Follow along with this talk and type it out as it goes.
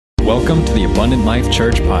Welcome to the Abundant Life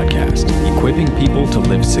Church podcast, equipping people to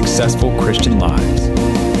live successful Christian lives.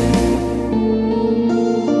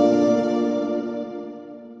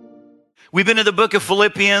 We've been in the book of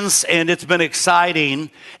Philippians, and it's been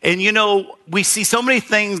exciting. And you know, we see so many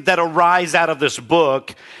things that arise out of this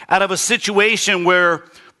book, out of a situation where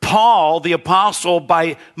Paul, the apostle,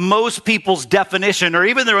 by most people's definition, or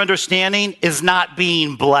even their understanding, is not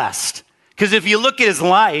being blessed. Because if you look at his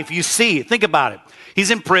life, you see, think about it. He's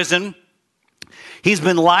in prison. He's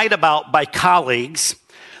been lied about by colleagues.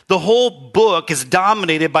 The whole book is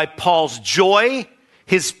dominated by Paul's joy,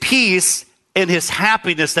 his peace, and his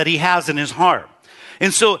happiness that he has in his heart.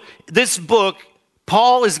 And so this book,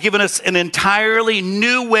 Paul has given us an entirely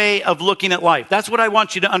new way of looking at life. That's what I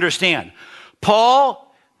want you to understand.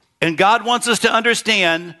 Paul and God wants us to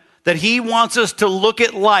understand that he wants us to look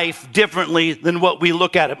at life differently than what we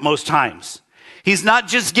look at it most times. He's not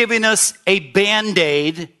just giving us a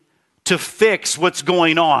Band-Aid to fix what's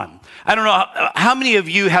going on. I don't know, how many of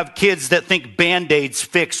you have kids that think Band-Aids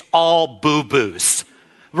fix all boo-boos?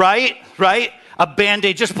 Right? A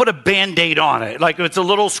Band-Aid, just put a Band-Aid on it. Like if it's a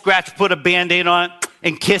little scratch, put a Band-Aid on it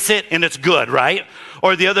and kiss it and it's good, right?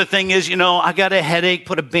 Or the other thing is, I got a headache,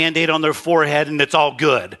 put a Band-Aid on their forehead and it's all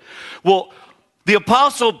good. Well, the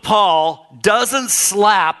Apostle Paul doesn't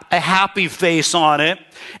slap a happy face on it,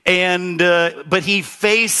 but he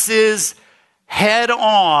faces head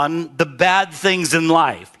on the bad things in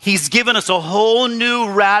life. He's given us a whole new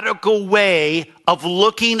radical way of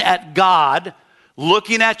looking at God,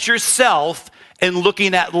 looking at yourself, and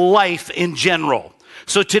looking at life in general.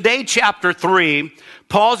 So today, chapter 3,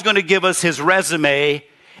 Paul's going to give us his resume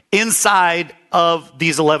inside of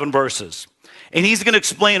these 11 verses. And he's going to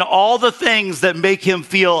explain all the things that make him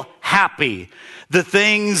feel happy, the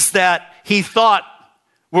things that he thought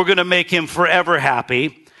were going to make him forever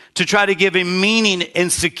happy, to try to give him meaning and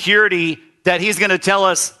security that he's going to tell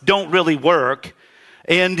us don't really work.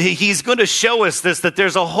 And he's going to show us that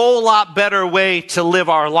there's a whole lot better way to live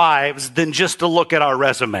our lives than just to look at our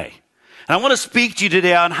resume. And I want to speak to you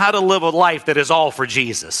today on how to live a life that is all for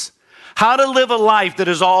Jesus. How to live a life that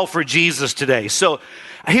is all for Jesus today. So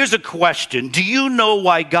here's a question. Do you know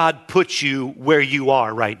why God put you where you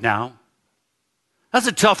are right now? That's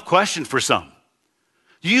a tough question for some.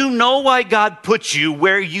 Do you know why God put you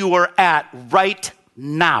where you are at right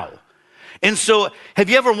now? And so have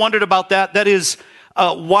you ever wondered about that? That is,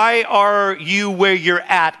 why are you where you're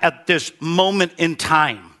at this moment in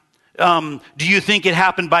time? Do you think it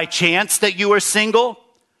happened by chance that you were single,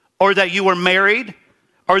 or that you were married,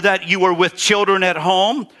 or that you were with children at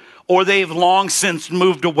home, or they've long since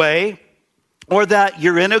moved away, or that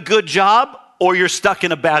you're in a good job, or you're stuck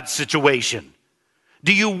in a bad situation?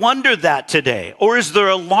 Do you wonder that today? Or is there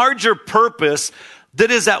a larger purpose that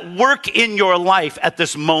is at work in your life at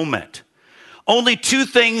this moment? Only two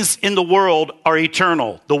things in the world are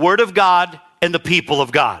eternal: the Word of God and the people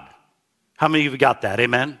of God. How many of you got that?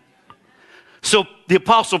 Amen? So the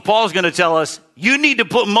Apostle Paul is going to tell us, you need to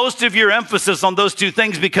put most of your emphasis on those two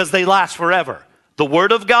things because they last forever. The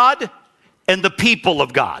Word of God and the people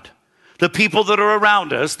of God. The people that are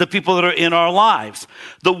around us, the people that are in our lives.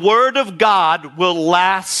 The Word of God will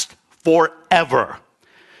last forever.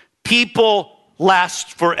 People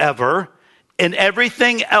last forever, and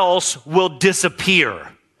everything else will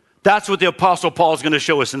disappear. That's what the Apostle Paul is going to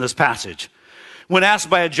show us in this passage. When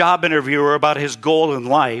asked by a job interviewer about his goal in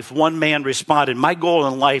life, one man responded, "My goal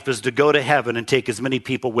in life is to go to heaven and take as many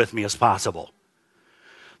people with me as possible."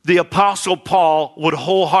 The Apostle Paul would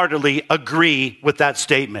wholeheartedly agree with that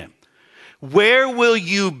statement. Where will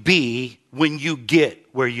you be when you get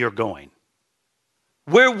where you're going?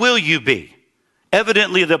 Where will you be?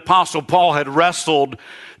 Evidently, the Apostle Paul had wrestled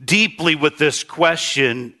deeply with this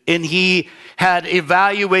question, and he had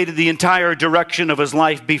evaluated the entire direction of his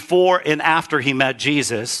life before and after he met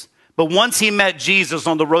Jesus. But once he met Jesus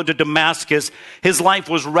on the road to Damascus, his life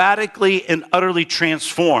was radically and utterly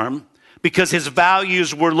transformed because his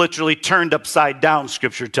values were literally turned upside down,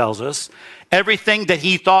 Scripture tells us. Everything that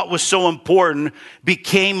he thought was so important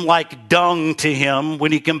became like dung to him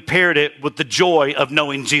when he compared it with the joy of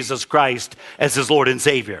knowing Jesus Christ as his Lord and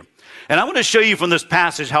Savior. And I want to show you from this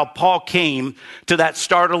passage how Paul came to that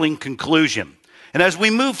startling conclusion. And as we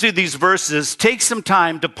move through these verses, take some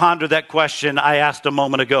time to ponder that question I asked a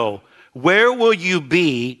moment ago. Where will you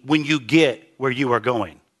be when you get where you are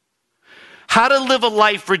going? How to live a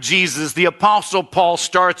life for Jesus. The Apostle Paul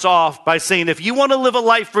starts off by saying, if you want to live a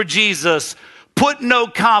life for Jesus, put no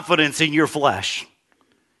confidence in your flesh.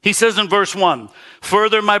 He says in verse 1,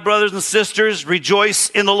 "Further, my brothers and sisters, rejoice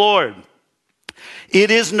in the Lord. It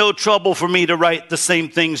is no trouble for me to write the same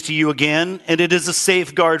things to you again, and it is a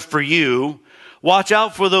safeguard for you. Watch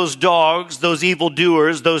out for those dogs, those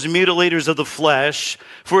evildoers, those mutilators of the flesh,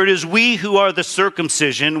 for it is we who are the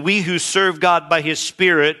circumcision, we who serve God by his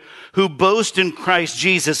Spirit, who boast in Christ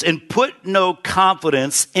Jesus and put no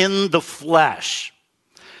confidence in the flesh.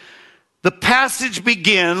 The passage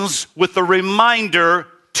begins with a reminder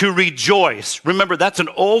to rejoice. Remember, that's an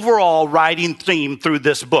overall writing theme through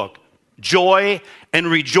this book. Joy and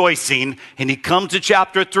rejoicing. And he comes to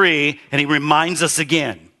chapter 3 and he reminds us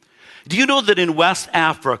again. Do you know that in West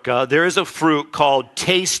Africa, there is a fruit called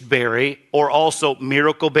tasteberry or also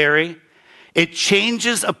miracleberry? It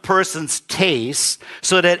changes a person's taste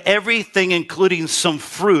so that everything, including some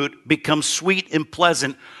fruit, becomes sweet and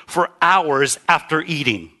pleasant for hours after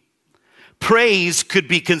eating. Praise could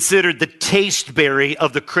be considered the tasteberry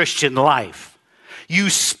of the Christian life. You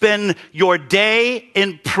spend your day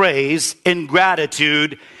in praise and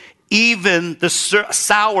gratitude. Even the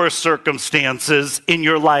sour circumstances in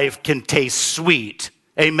your life can taste sweet.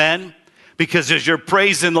 Amen? Because as you're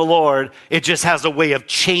praising the Lord, it just has a way of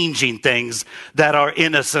changing things that are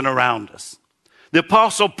innocent around us. The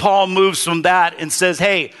Apostle Paul moves from that and says,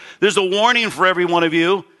 hey, there's a warning for every one of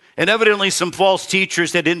you. And evidently some false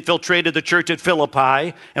teachers had infiltrated the church at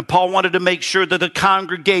Philippi, and Paul wanted to make sure that the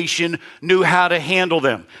congregation knew how to handle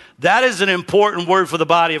them. That is an important word for the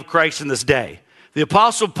body of Christ in this day. The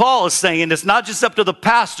Apostle Paul is saying it's not just up to the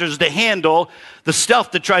pastors to handle the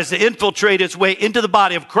stuff that tries to infiltrate its way into the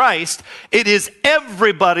body of Christ. It is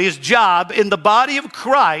everybody's job in the body of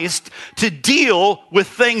Christ to deal with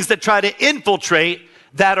things that try to infiltrate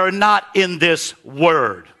that are not in this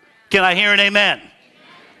word. Can I hear an amen?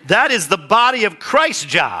 That is the body of Christ's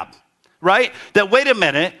job, right? That, wait a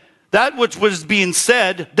minute, that which was being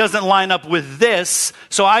said doesn't line up with this,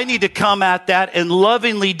 so I need to come at that and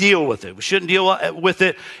lovingly deal with it. We shouldn't deal with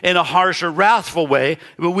it in a harsh or wrathful way,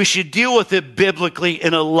 but we should deal with it biblically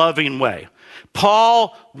in a loving way.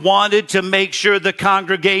 Paul wanted to make sure the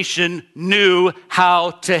congregation knew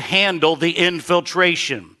how to handle the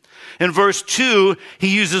infiltration. In verse 2, he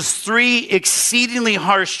uses 3 exceedingly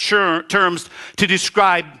harsh terms to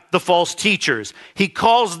describe the false teachers. He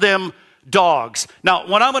calls them dogs. Now,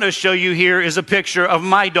 what I'm going to show you here is a picture of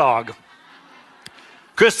my dog.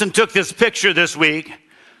 Kristen took this picture this week.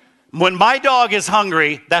 When my dog is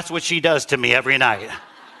hungry, that's what she does to me every night.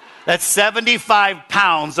 That's 75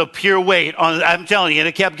 pounds of pure weight. I'm telling you, and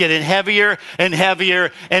it kept getting heavier and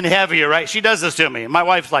heavier and heavier, right? She does this to me. My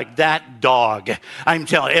wife's like, that dog. I'm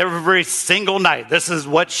telling you, every single night, this is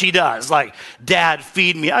what she does. Like, Dad,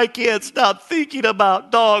 feed me. I can't stop thinking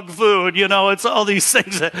about dog food. You know, it's all these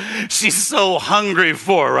things that she's so hungry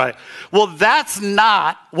for, right? Well, that's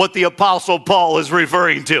not what the Apostle Paul is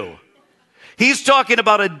referring to. He's talking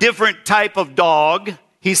about a different type of dog.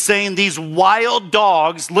 He's saying these wild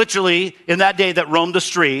dogs, literally in that day that roamed the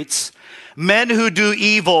streets, men who do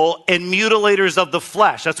evil and mutilators of the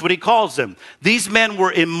flesh. That's what he calls them. These men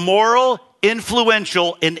were immoral,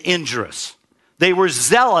 influential, and injurious. They were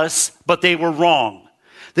zealous, but they were wrong.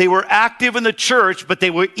 They were active in the church, but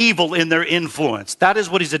they were evil in their influence. That is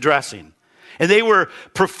what he's addressing. And they were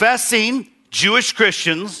professing Jewish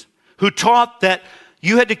Christians who taught that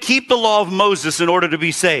you had to keep the law of Moses in order to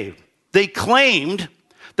be saved. They claimed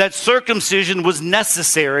that circumcision was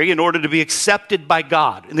necessary in order to be accepted by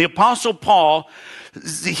God. And the Apostle Paul,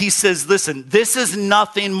 he says, listen, this is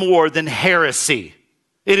nothing more than heresy.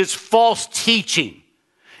 It is false teaching.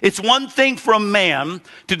 It's one thing for a man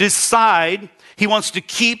to decide he wants to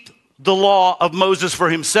keep the law of Moses for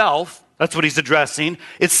himself. That's what he's addressing.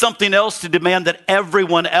 It's something else to demand that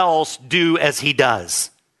everyone else do as he does.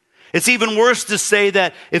 It's even worse to say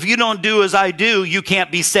that if you don't do as I do, you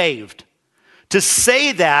can't be saved. To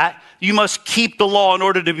say that you must keep the law in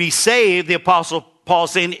order to be saved, the Apostle Paul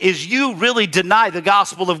is saying, is you really deny the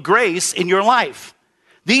gospel of grace in your life.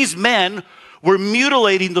 These men were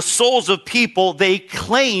mutilating the souls of people they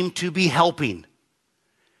claim to be helping.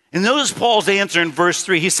 And notice Paul's answer in verse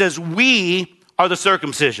 3. He says, we are the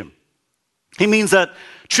circumcision. He means that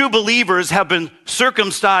true believers have been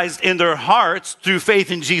circumcised in their hearts through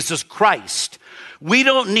faith in Jesus Christ. We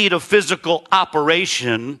don't need a physical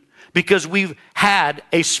operation because we've had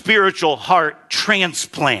a spiritual heart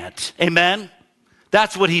transplant. Amen?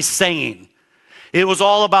 That's what he's saying. It was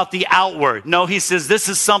all about the outward. No, he says this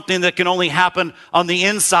is something that can only happen on the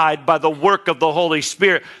inside by the work of the Holy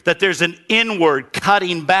Spirit, that there's an inward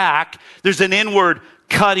cutting back, there's an inward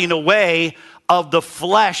cutting away of the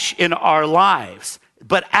flesh in our lives.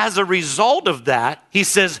 But as a result of that, he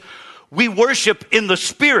says, we worship in the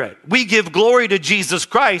Spirit. We give glory to Jesus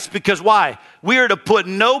Christ because why? We are to put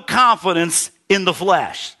no confidence in the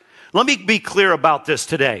flesh. Let me be clear about this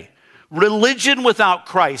today. Religion without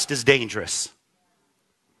Christ is dangerous.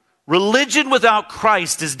 Religion without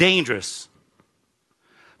Christ is dangerous.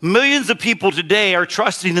 Millions of people today are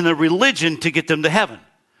trusting in a religion to get them to heaven.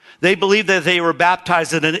 They believe that they were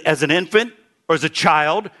baptized as an infant or as a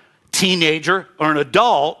child, teenager, or an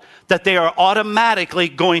adult, that they are automatically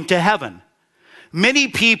going to heaven. Many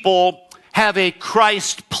people have a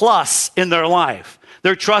Christ plus in their life.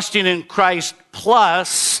 They're trusting in Christ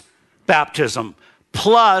plus baptism,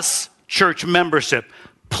 plus church membership,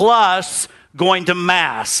 plus going to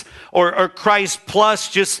mass, or Christ plus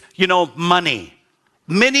just, money.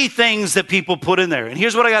 Many things that people put in there. And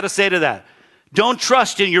here's what I got to say to that. Don't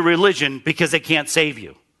trust in your religion because it can't save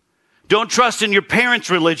you. Don't trust in your parents'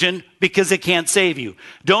 religion because it can't save you.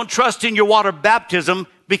 Don't trust in your water baptism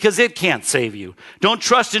because it can't save you. Don't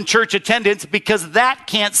trust in church attendance because that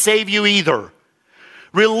can't save you either.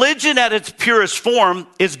 Religion at its purest form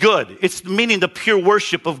is good. It's meaning the pure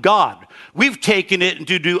worship of God. We've taken it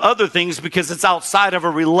to do other things because it's outside of a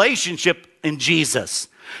relationship in Jesus.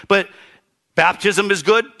 But baptism is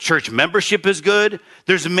good. Church membership is good.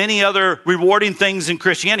 There's many other rewarding things in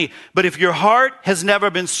Christianity. But if your heart has never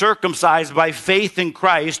been circumcised by faith in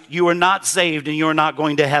Christ, you are not saved and you are not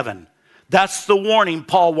going to heaven. That's the warning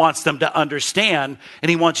Paul wants them to understand, and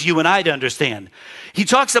he wants you and I to understand. He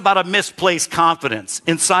talks about a misplaced confidence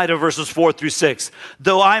inside of verses 4-6.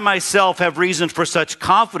 Though I myself have reason for such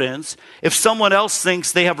confidence, if someone else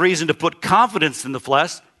thinks they have reason to put confidence in the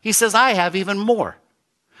flesh, he says, I have even more.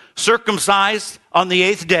 Circumcised on the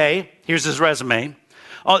 8th day, here's his resume,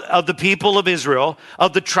 of the people of Israel,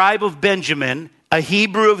 of the tribe of Benjamin, a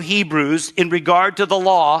Hebrew of Hebrews, in regard to the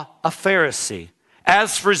law, a Pharisee.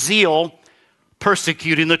 As for zeal,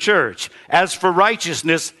 persecuting the church. As for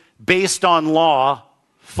righteousness, based on law,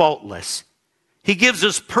 faultless. He gives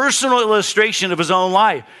us personal illustration of his own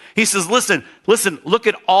life. He says, listen, look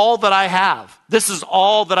at all that I have. This is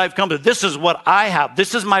all that I've come to. This is what I have.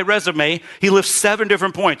 This is my resume. He lists 7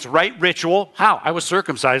 different points. Right ritual, how? I was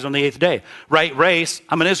circumcised on the 8th day. Right race,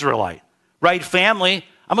 I'm an Israelite. Right family,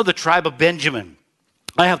 I'm of the tribe of Benjamin.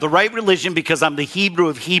 I have the right religion because I'm the Hebrew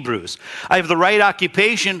of Hebrews. I have the right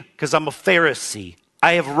occupation because I'm a Pharisee.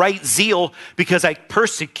 I have right zeal because I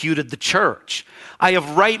persecuted the church. I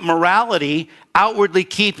have right morality, outwardly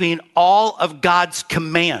keeping all of God's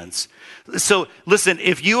commands. So listen,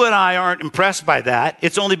 if you and I aren't impressed by that,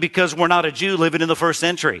 it's only because we're not a Jew living in the first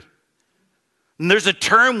century. And there's a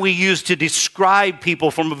term we use to describe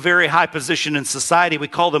people from a very high position in society. We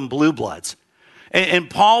call them blue bloods. And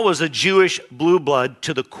Paul was a Jewish blue blood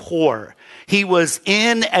to the core. He was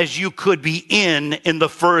in as you could be in the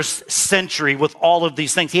first century with all of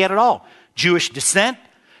these things. He had it all. Jewish descent,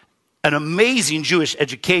 an amazing Jewish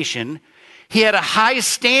education. He had a high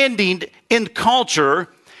standing in culture.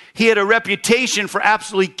 He had a reputation for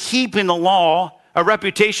absolutely keeping the law, a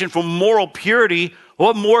reputation for moral purity.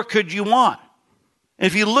 What more could you want? And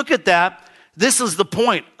if you look at that, this is the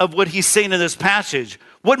point of what he's saying in this passage.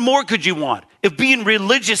 What more could you want? If being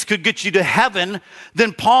religious could get you to heaven,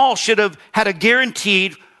 then Paul should have had a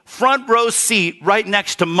guaranteed front row seat right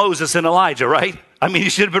next to Moses and Elijah, right? I mean, he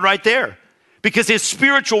should have been right there because his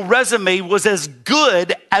spiritual resume was as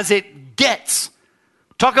good as it gets.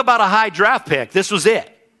 Talk about a high draft pick. This was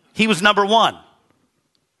it. He was number 1.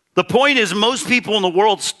 The point is most people in the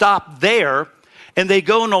world stop there and they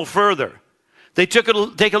go no further. They take a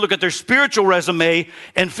look at their spiritual resume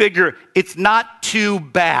and figure it's not too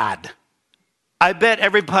bad. I bet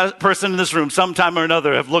every person in this room sometime or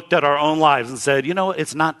another have looked at our own lives and said,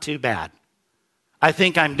 it's not too bad. I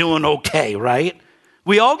think I'm doing okay, right?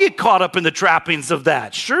 We all get caught up in the trappings of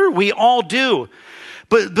that. Sure, we all do.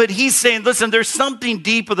 But he's saying, listen, there's something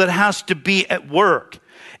deeper that has to be at work.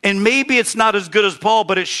 And maybe it's not as good as Paul,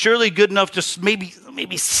 but it's surely good enough to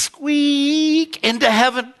maybe squeak into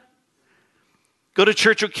heaven. Go to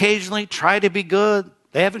church occasionally, try to be good.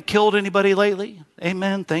 They haven't killed anybody lately.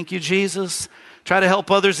 Amen. Thank you, Jesus. Try to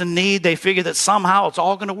help others in need. They figure that somehow it's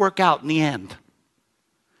all going to work out in the end.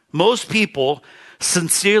 Most people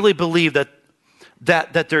sincerely believe that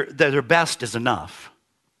their best is enough.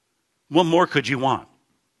 What more could you want?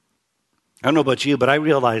 I don't know about you, but I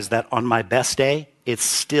realize that on my best day, it's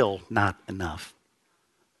still not enough.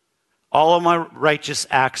 All of my righteous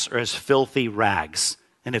acts are as filthy rags.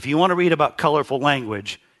 And if you want to read about colorful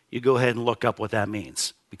language, you go ahead and look up what that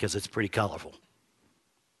means because it's pretty colorful.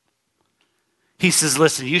 He says,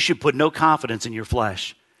 listen, you should put no confidence in your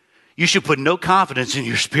flesh. You should put no confidence in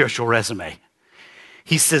your spiritual resume.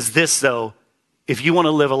 He says this, though, if you want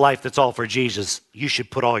to live a life that's all for Jesus, you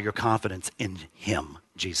should put all your confidence in him,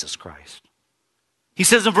 Jesus Christ. He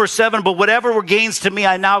says in verse 7, but whatever were gains to me,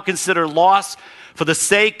 I now consider loss for the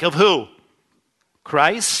sake of who?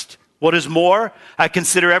 Christ. What is more, I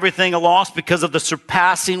consider everything a loss because of the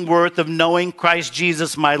surpassing worth of knowing Christ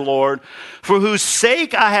Jesus my Lord, for whose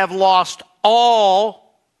sake I have lost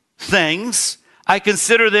all things. I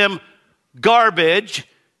consider them garbage.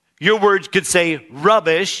 Your words could say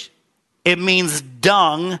rubbish. It means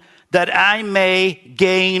dung, that I may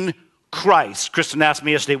gain Christ. Kristen asked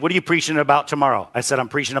me yesterday, what are you preaching about tomorrow? I said, I'm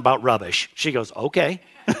preaching about rubbish. She goes, okay.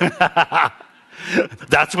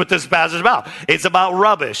 That's what this passage is about. It's about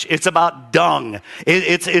rubbish. It's about dung.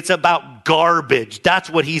 It's about garbage. That's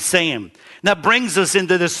what he's saying. And that brings us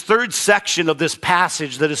into this third section of this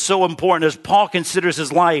passage that is so important as Paul considers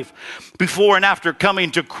his life before and after coming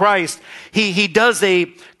to Christ. He does a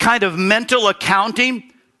kind of mental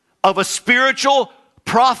accounting of a spiritual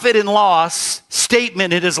profit and loss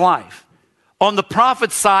statement in his life. On the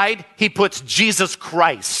profit side, he puts Jesus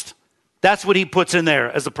Christ. That's what he puts in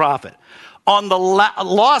there as a profit. On the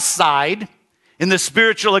loss side, in the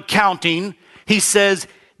spiritual accounting, he says,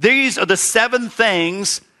 these are the 7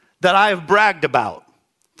 things that I have bragged about.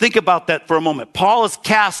 Think about that for a moment. Paul is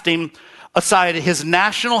casting aside his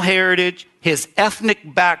national heritage, his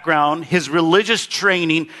ethnic background, his religious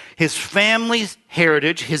training, his family's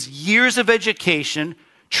heritage, his years of education,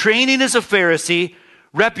 training as a Pharisee,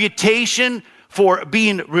 reputation for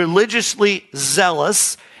being religiously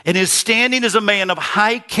zealous, and his standing as a man of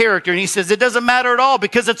high character. And he says, it doesn't matter at all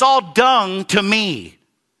because it's all dung to me.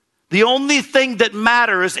 The only thing that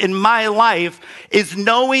matters in my life is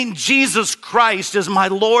knowing Jesus Christ as my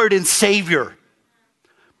Lord and Savior.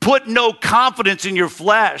 Put no confidence in your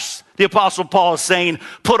flesh. The Apostle Paul is saying,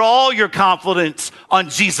 put all your confidence on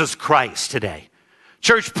Jesus Christ today.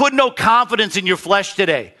 Church, put no confidence in your flesh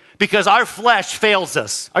today because our flesh fails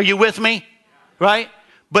us. Are you with me? Right?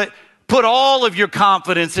 But put all of your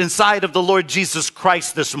confidence inside of the Lord Jesus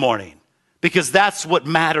Christ this morning because that's what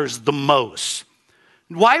matters the most.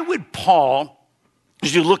 Why would Paul,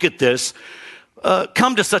 as you look at this,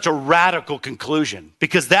 come to such a radical conclusion?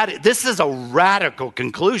 Because this is a radical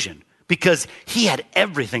conclusion because he had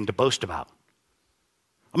everything to boast about.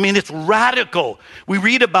 I mean, it's radical. We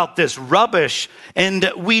read about this rubbish,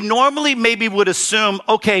 and we normally maybe would assume,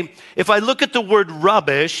 okay, if I look at the word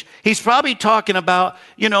rubbish, he's probably talking about,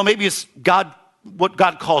 maybe it's what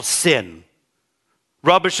God calls sin.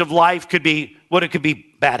 Rubbish of life could be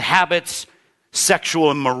bad habits, sexual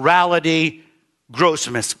immorality, gross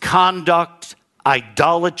misconduct,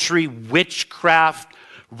 idolatry, witchcraft,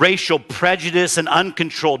 racial prejudice, and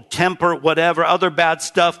uncontrolled temper, whatever, other bad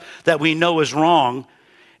stuff that we know is wrong.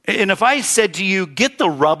 And if I said to you, get the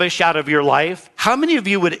rubbish out of your life, how many of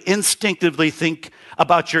you would instinctively think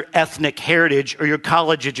about your ethnic heritage or your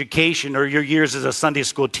college education or your years as a Sunday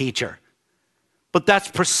school teacher? But that's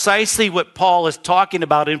precisely what Paul is talking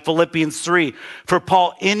about in Philippians 3. For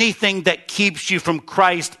Paul, anything that keeps you from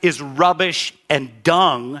Christ is rubbish and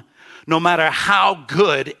dung, no matter how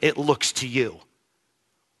good it looks to you.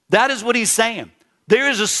 That is what he's saying. There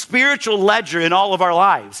is a spiritual ledger in all of our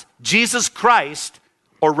lives. Jesus Christ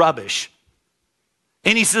or rubbish.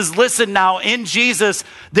 And he says, listen now, in Jesus,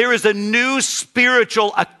 there is a new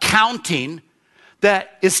spiritual accounting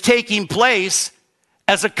that is taking place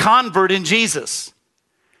as a convert in Jesus.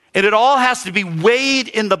 And it all has to be weighed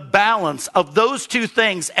in the balance of those two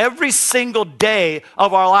things every single day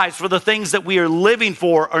of our lives for the things that we are living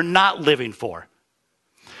for or not living for.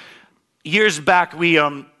 Years back, we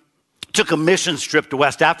took a missions trip to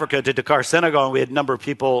West Africa, to Dakar, Senegal, and we had a number of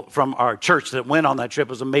people from our church that went on that trip. It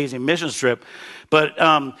was an amazing missions trip. But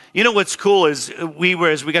what's cool is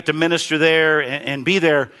as we got to minister there and be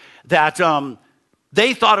there, that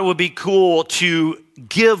they thought it would be cool to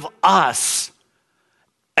give us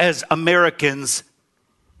as Americans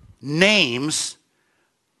names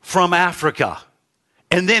from Africa.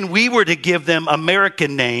 And then we were to give them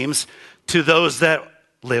American names to those that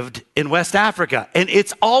lived in West Africa. And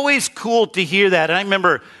it's always cool to hear that. And I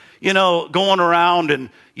remember, going around and,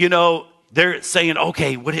 they're saying,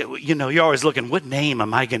 okay, you're always looking, what name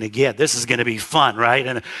am I going to get? This is going to be fun, right?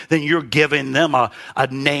 And then you're giving them a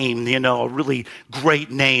name, a really great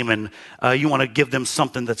name. And you want to give them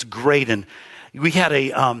something that's great. And we had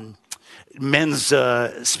a men's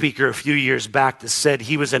speaker a few years back that said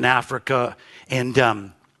he was in Africa.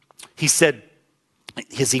 And he said,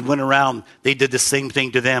 as he went around, they did the same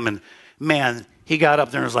thing to them. And man, he got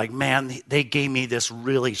up there and was like, man, they gave me this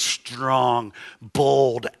really strong,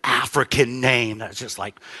 bold African name that's just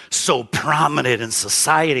like so prominent in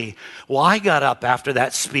society. Well, I got up after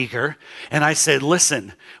that speaker and I said,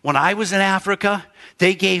 listen, when I was in Africa,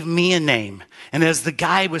 they gave me a name. And as the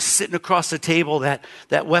guy was sitting across the table, that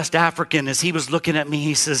West African, as he was looking at me,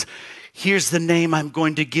 he says, here's the name I'm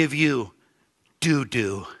going to give you,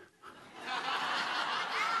 Doo-doo.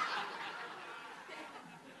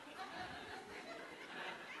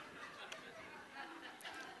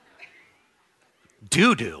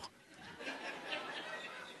 Doo-doo.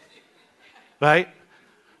 Right?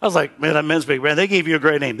 I was like, man, that men's big brand, they gave you a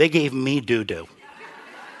great name. They gave me Doo-doo.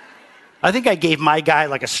 I think I gave my guy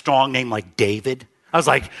like a strong name like David. I was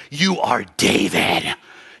like, you are David.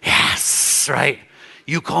 Yes, right?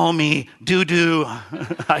 You call me Doo-doo.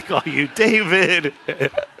 I call you David.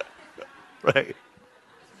 Right?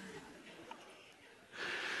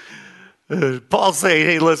 Paul's saying,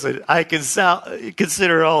 hey, listen, I can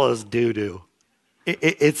consider all as doo-doo.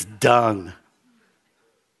 It's dung.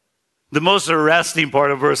 The most arresting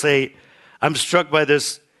part of verse 8, I'm struck by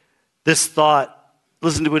this thought.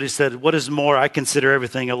 Listen to what he said. What is more, I consider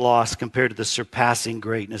everything a loss compared to the surpassing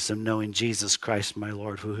greatness of knowing Jesus Christ, my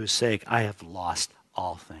Lord, for whose sake I have lost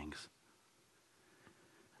all things.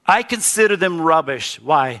 I consider them rubbish.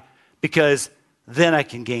 Why? Because then I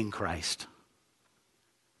can gain Christ.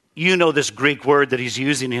 You know this Greek word that he's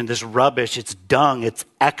using in this rubbish, it's dung, it's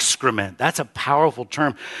excrement. That's a powerful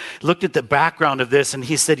term. Looked at the background of this and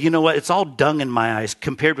he said, you know what? It's all dung in my eyes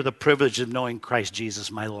compared with the privilege of knowing Christ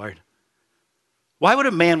Jesus, my Lord. Why would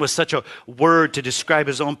a man with such a word to describe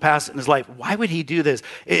his own past in his life, why would he do this?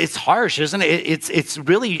 It's harsh, isn't it? It's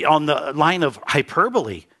really on the line of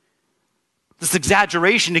hyperbole. This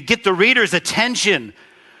exaggeration to get the reader's attention.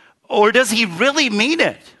 Or does he really mean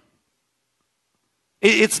it?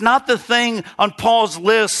 It's not the thing on Paul's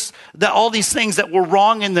list that all these things that were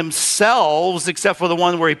wrong in themselves, except for the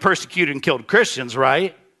one where he persecuted and killed Christians,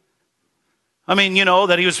 right? I mean, you know,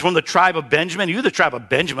 that he was from the tribe of Benjamin. You were the tribe of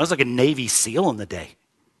Benjamin. That's like a Navy SEAL in the day.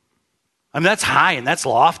 I mean, that's high and that's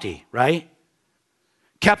lofty, right?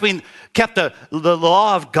 Kept the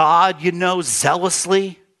law of God, you know,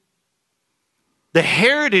 zealously. The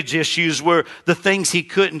heritage issues were the things he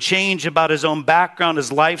couldn't change about his own background,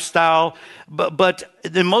 his lifestyle. But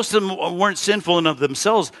most of them weren't sinful in of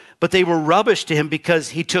themselves, but they were rubbish to him because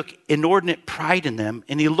he took inordinate pride in them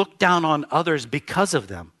and he looked down on others because of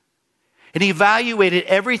them. And he evaluated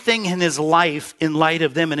everything in his life in light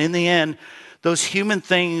of them. And in the end, those human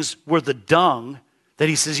things were the dung that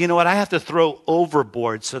he says, you know what, I have to throw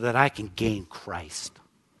overboard so that I can gain Christ.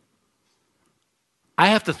 I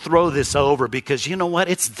have to throw this over because you know what?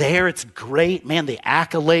 It's there. It's great. Man, the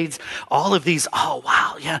accolades, all of these. Oh,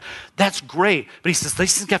 wow. Yeah, that's great. But he says,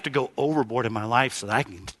 these things have to go overboard in my life so that I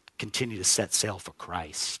can continue to set sail for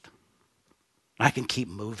Christ. I can keep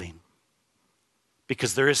moving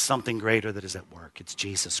because there is something greater that is at work. It's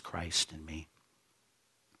Jesus Christ in me.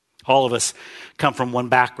 All of us come from one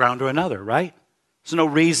background or another, right? There's no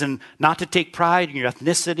reason not to take pride in your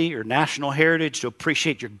ethnicity or national heritage, to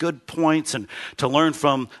appreciate your good points and to learn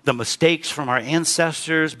from the mistakes from our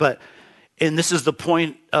ancestors. And this is the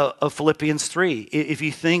point of Philippians 3. If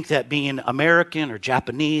you think that being American or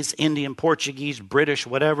Japanese, Indian, Portuguese, British,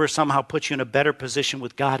 whatever, somehow puts you in a better position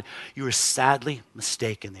with God, you are sadly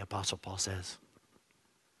mistaken, the Apostle Paul says.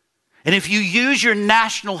 And if you use your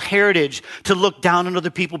national heritage to look down on other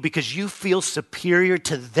people because you feel superior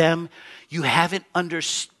to them, you haven't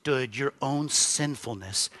understood your own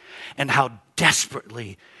sinfulness and how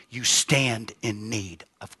desperately you stand in need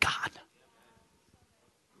of God.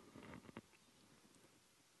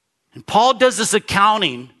 And Paul does this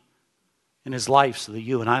accounting in his life so that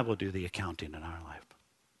you and I will do the accounting in our life.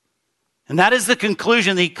 And that is the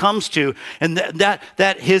conclusion that he comes to, and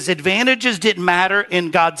that his advantages didn't matter in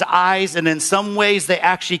God's eyes, and in some ways they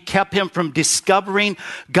actually kept him from discovering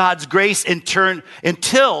God's grace in turn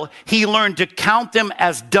until he learned to count them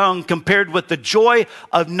as dung compared with the joy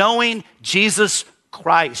of knowing Jesus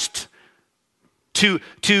Christ. To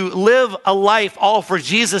live a life all for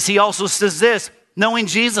Jesus, he also says this, knowing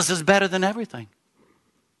Jesus is better than everything.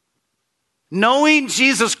 Knowing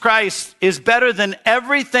Jesus Christ is better than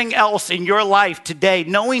everything else in your life today.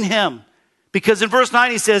 Knowing him. Because in verse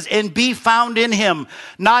 9 he says, and be found in him,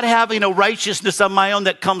 not having a righteousness of my own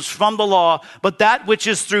that comes from the law, but that which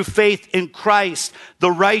is through faith in Christ,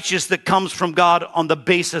 the righteous that comes from God on the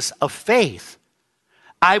basis of faith.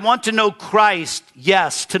 I want to know Christ,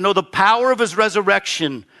 yes, to know the power of his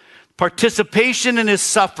resurrection, participation in his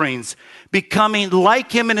sufferings, becoming like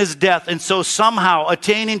him in his death, and so somehow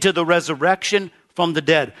attaining to the resurrection from the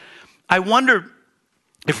dead. I wonder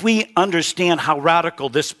if we understand how radical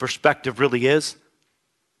this perspective really is,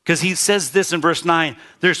 because he says this in verse 9,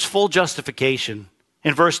 there's full justification.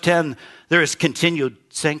 In verse 10, there is continued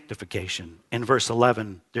sanctification. In verse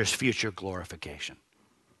 11, there's future glorification.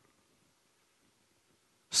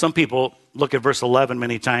 Some people look at verse 11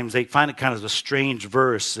 many times. They find it kind of a strange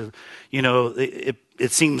verse. You know,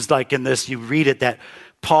 it seems like in this, you read it that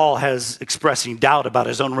Paul has expressing doubt about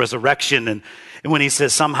his own resurrection. And when he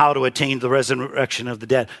says somehow to attain the resurrection of the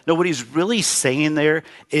dead. No, what he's really saying there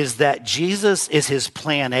is that Jesus is his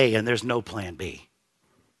plan A and there's no plan B.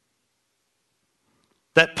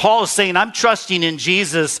 That Paul is saying, I'm trusting in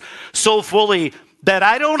Jesus so fully that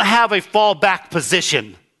I don't have a fallback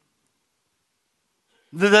position.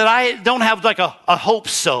 That I don't have like a hope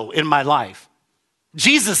so in my life.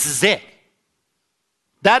 Jesus is it.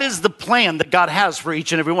 That is the plan that God has for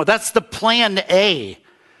each and every one. That's the plan A.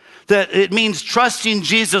 That it means trusting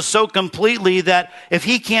Jesus so completely that if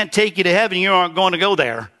he can't take you to heaven, you aren't going to go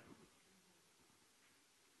there.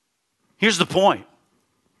 Here's the point.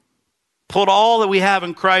 Put all that we have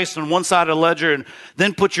in Christ on one side of the ledger and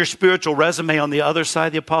then put your spiritual resume on the other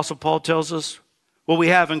side, the Apostle Paul tells us. What we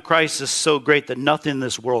have in Christ is so great that nothing in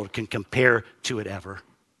this world can compare to it ever.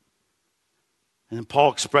 And then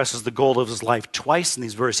Paul expresses the goal of his life twice in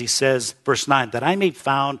these verses. He says, verse 9, that I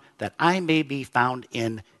may be found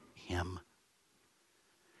in him.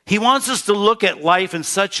 He wants us to look at life in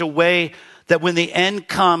such a way that when the end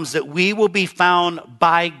comes, that we will be found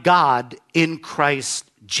by God in Christ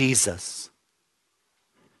Jesus.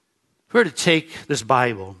 We're to take this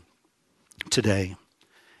Bible today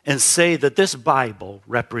and say that this Bible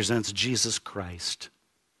represents Jesus Christ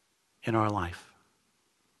in our life.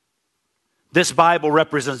 This Bible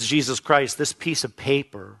represents Jesus Christ. This piece of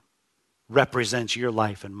paper represents your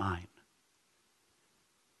life and mine.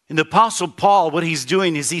 And the Apostle Paul, what he's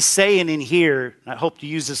doing is he's saying in here, and I hope to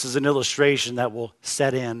use this as an illustration that will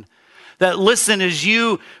set in, that listen, as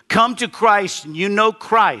you come to Christ and you know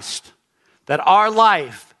Christ, that our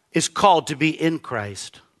life is called to be in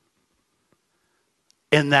Christ.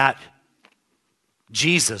 And that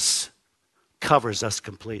Jesus covers us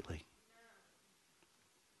completely.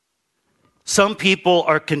 Some people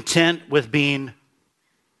are content with being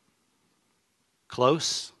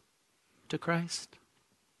close to Christ,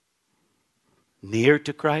 near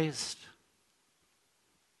to Christ.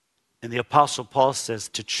 And the Apostle Paul says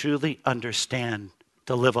to truly understand,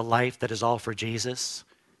 to live a life that is all for Jesus,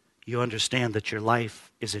 you understand that your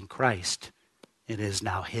life is in Christ and is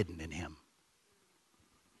now hidden in him.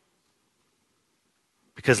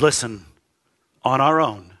 Because listen, on our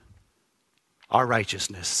own, our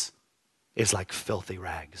righteousness is like filthy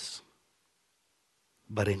rags.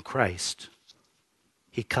 But in Christ,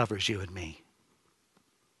 he covers you and me.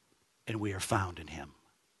 And we are found in him.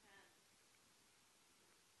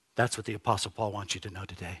 That's what the Apostle Paul wants you to know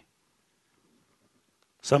today.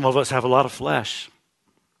 Some of us have a lot of flesh.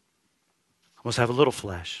 Some of us have a little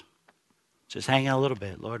flesh. Just hang out a little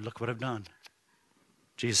bit. Lord, look what I've done.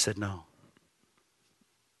 Jesus said, no.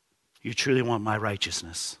 You truly want my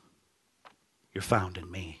righteousness. You're found in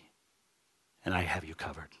me. And I have you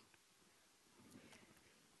covered.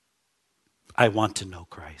 I want to know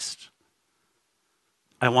Christ.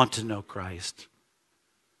 I want to know Christ.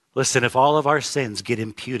 Listen, if all of our sins get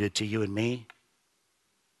imputed to you and me,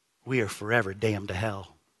 we are forever damned to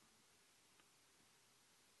hell.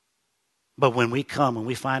 But when we come and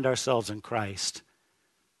we find ourselves in Christ,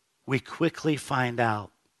 we quickly find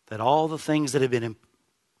out that all the things that have been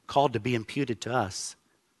called to be imputed to us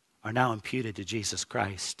are now imputed to Jesus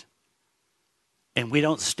Christ. And we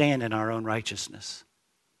don't stand in our own righteousness.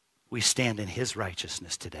 We stand in his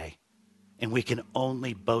righteousness today. And we can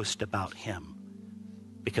only boast about him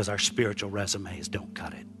because our spiritual resumes don't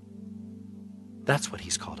cut it. That's what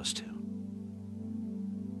he's called us to.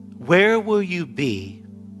 Where will you be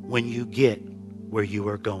when you get where you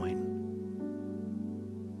are going?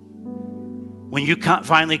 When you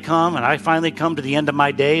finally come, and I finally come to the end of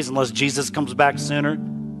my days, unless Jesus comes back sooner,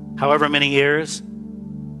 however many years,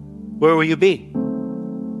 where will you be?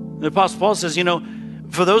 The Apostle Paul says,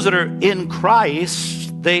 for those that are in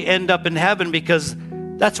Christ, they end up in heaven because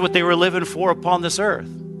that's what they were living for upon this earth.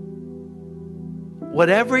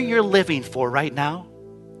 Whatever you're living for right now,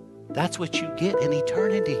 that's what you get in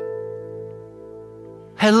eternity.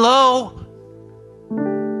 Hello?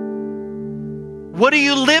 What are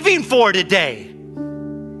you living for today?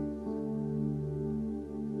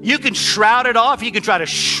 You can shroud it off. You can try to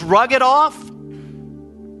shrug it off.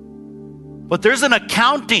 But there's an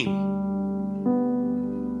accounting.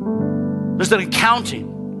 There's an accounting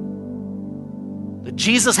that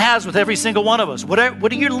Jesus has with every single one of us. What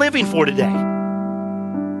are you living for today?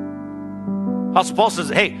 Apostle Paul says,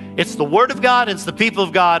 hey, it's the word of God, it's the people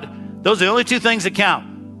of God. Those are the only two things that count.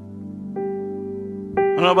 I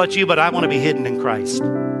don't know about you, but I want to be hidden in Christ.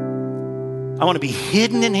 I want to be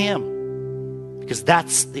hidden in him because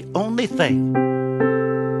that's the only thing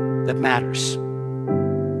that matters.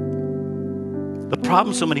 The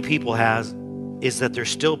problem so many people have is that they're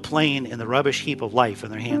still playing in the rubbish heap of life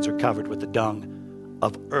and their hands are covered with the dung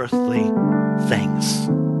of earthly things.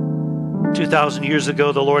 2,000 years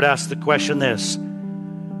ago, the Lord asked the question this: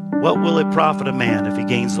 what will it profit a man if he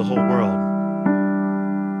gains the whole world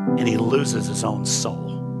and he loses his own soul?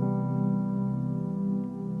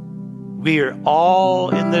 We are all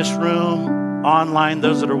in this room, online,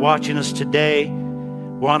 those that are watching us today.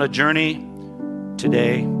 We're on a journey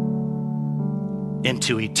today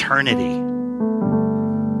into eternity.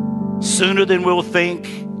 Sooner than we'll think,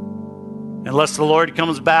 unless the Lord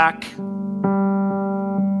comes back,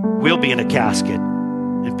 we'll be in a casket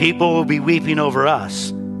and people will be weeping over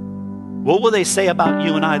us. What will they say about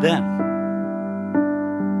you and I then?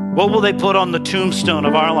 What will they put on the tombstone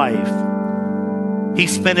of our life? He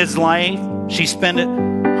spent his life, she spent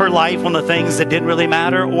her life on the things that didn't really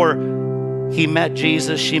matter, or he met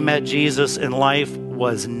Jesus, she met Jesus, and life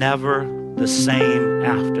was never the same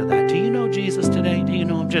after that. Do you know Jesus today? Do you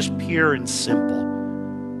know him just pure and simple?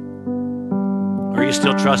 Or are you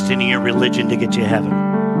still trusting in your religion to get you to heaven?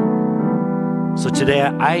 So today,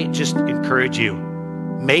 I just encourage you,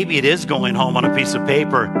 maybe it is going home on a piece of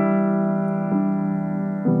paper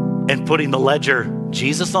and putting the ledger,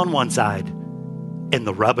 Jesus on one side and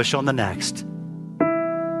the rubbish on the next,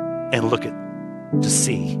 and look at to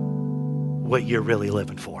see what you're really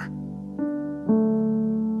living for.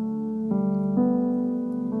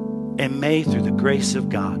 And may, through the grace of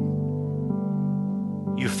God,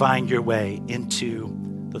 you find your way into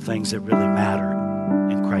the things that really matter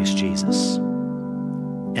in Christ Jesus.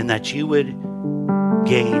 And that you would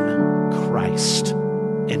gain Christ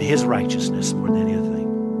and his righteousness more than anything.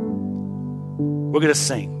 We're going to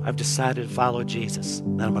sing. I've decided to follow Jesus.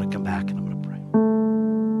 Then I'm going to come back and I'm going to pray.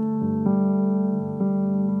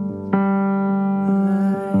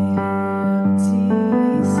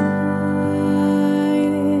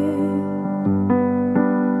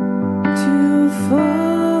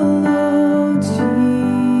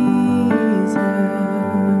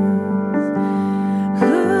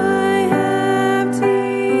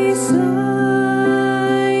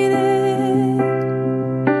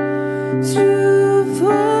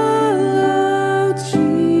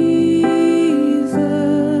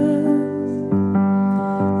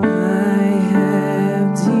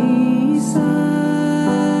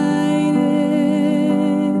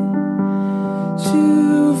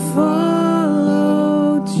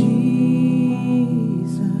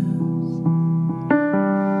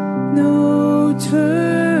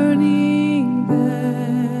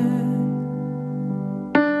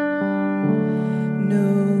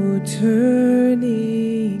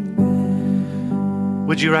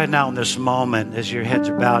 Would you right now in this moment, as your heads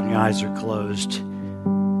are bowed and your eyes are closed,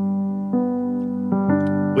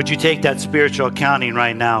 would you take that spiritual accounting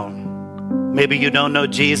right now? Maybe you don't know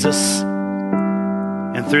Jesus,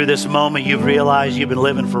 and through this moment you've realized you've been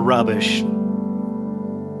living for rubbish.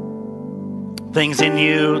 Things in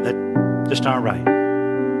you that just aren't right.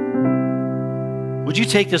 Would you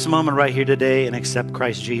take this moment right here today and accept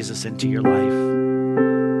Christ Jesus into your life?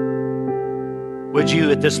 Would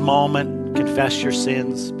you at this moment confess your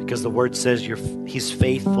sins? Because the word says he's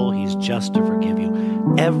faithful, he's just to forgive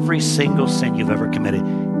you. Every single sin you've ever committed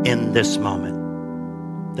in this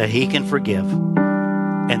moment, that he can forgive,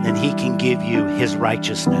 and then he can give you his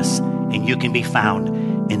righteousness, and you can be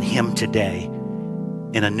found in him today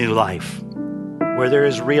in a new life where there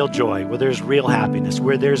is real joy, where there's real happiness,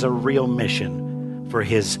 where there's a real mission for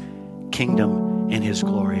his kingdom and his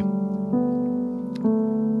glory.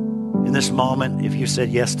 In this moment, if you said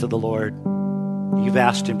yes to the Lord, you've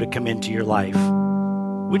asked him to come into your life,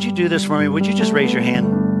 would you do this for me? Would you just raise your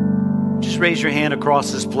hand? Just raise your hand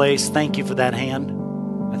across this place. Thank you for that hand.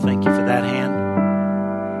 I thank you for that hand.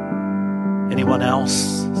 Anyone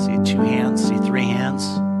else? I see 2 hands, see 3 hands,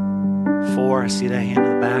 4. I see that hand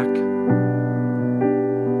in the back.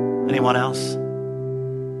 Anyone else?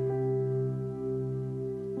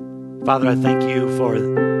 Father, I thank you for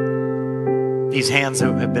these hands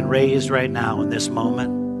that have been raised right now in this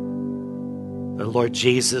moment. The Lord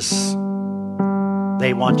Jesus,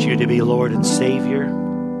 they want you to be Lord and Savior.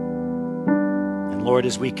 And Lord,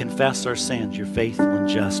 as we confess our sins, you're faithful and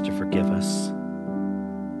just to forgive us.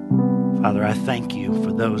 Father, I thank you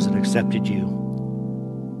for those that accepted you.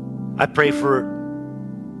 I pray for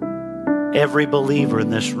every believer in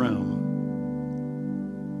this room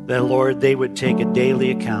that, Lord, they would take a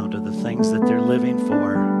daily account of the things that they're living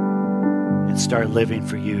for and start living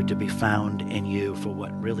for you, to be found in you for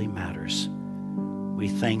what really matters. We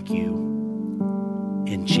thank you.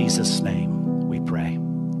 In Jesus' name we pray.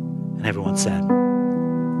 And everyone said,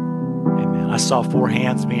 amen. I saw 4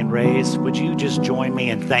 hands being raised. Would you just join me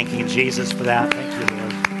in thanking Jesus for that? Thank you,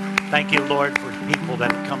 Lord. Thank you, Lord, for people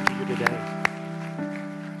that have come to you today.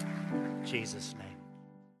 In Jesus' name.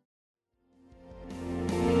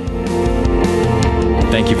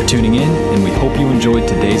 Thank you for tuning in, and we hope you enjoyed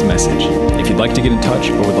today's message. If you'd like to get in touch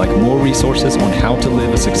or would like more resources on how to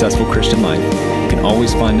live a successful Christian life, you can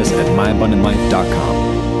always find us at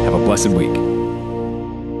myabundantlife.com. Have a blessed week.